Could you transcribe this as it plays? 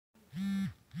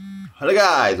Hello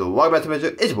guys, welcome back to my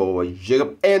channel. It's your boy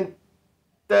Jacob, and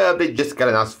the update just got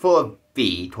announced for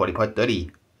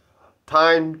v20.30.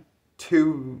 Time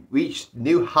to reach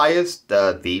new highest.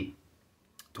 The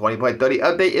v20.30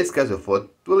 update is scheduled for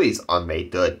release on May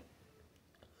 3rd.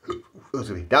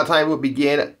 Downtime will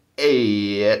begin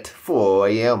at 4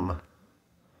 AM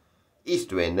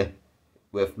Eastern,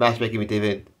 with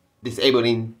matchmaking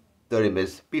disabling 30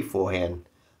 minutes beforehand.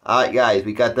 Alright guys,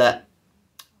 we got that.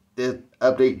 This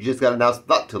update just got announced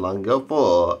not too long ago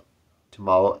for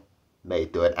tomorrow, May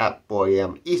 3rd at 4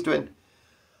 AM Eastern.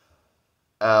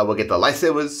 We'll get the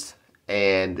lightsabers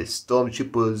and the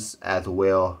stormtroopers as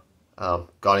well,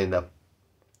 guarding the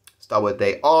Star Wars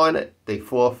Day on Day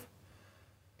 4th.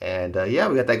 And yeah,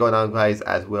 we got that going on, guys,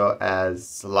 as well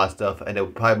as a lot of stuff. And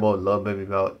then probably more learn maybe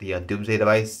about the Doomsday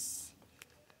device.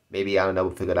 Maybe, I don't know,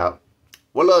 we'll figure it out.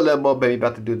 We'll learn a little more maybe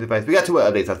about the Doomsday device. We got 2 more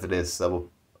updates after this, so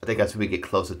I think as we get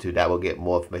closer to that, we'll get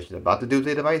more information about the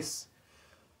Doomsday device.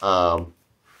 But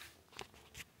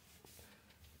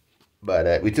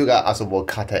we do got also more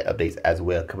content updates as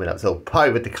well coming up. So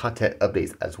probably with the content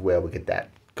updates as well, we get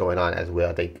that going on as well,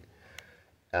 I think.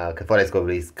 Because Fortnite's going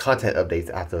to release content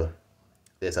updates after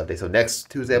this update. So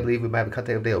next Tuesday, I believe we might have a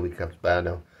content update, or we can, but I don't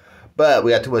know. But we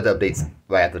got 2 more updates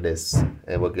right after this,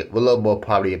 and we'll learn more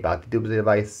probably about the Doomsday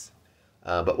device.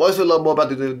 But once we learn more about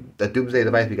the Doomsday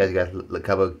device, you guys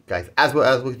cover, guys, as well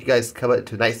as what you guys cover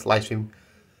tonight's live stream.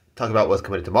 Talk about what's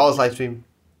coming to tomorrow's live stream.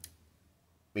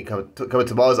 We coming to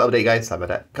tomorrow's update, guys. Sorry about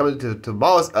that. Coming to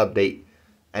tomorrow's update,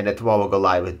 and then tomorrow we'll go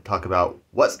live and talk about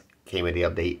what came in the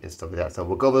update and stuff like that. So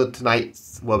we'll go over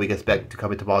tonight's what we can expect to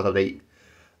come in tomorrow's update,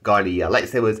 regarding the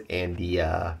lightsabers and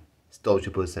the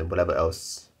stormtroopers and whatever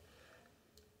else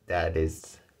that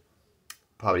is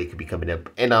probably could be coming up,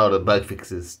 and all the bug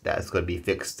fixes that's going to be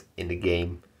fixed in the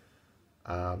game.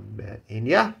 And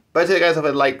yeah, but so you guys have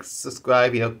a like,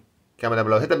 subscribe, comment down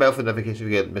below, hit the bell for notification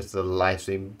if you get missed the live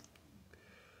stream.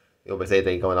 You don't miss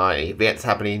anything going on, any events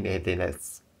happening, anything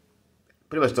that's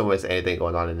pretty much don't miss anything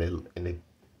going on in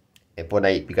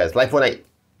Fortnite. If you guys like Fortnite,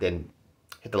 then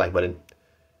hit the like button,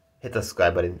 hit the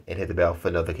subscribe button, and hit the bell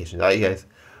for notifications. Alright, you guys.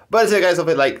 But so you guys have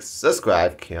a like,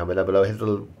 subscribe, comment down below, hit the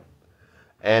little.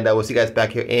 And I will see you guys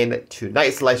back here in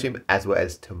tonight's live stream as well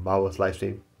as tomorrow's live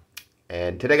stream.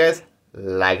 And today, guys,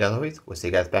 like always, we'll see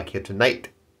you guys back here tonight.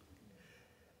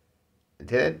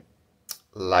 Until then,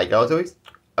 like always,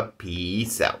 a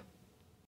peace out.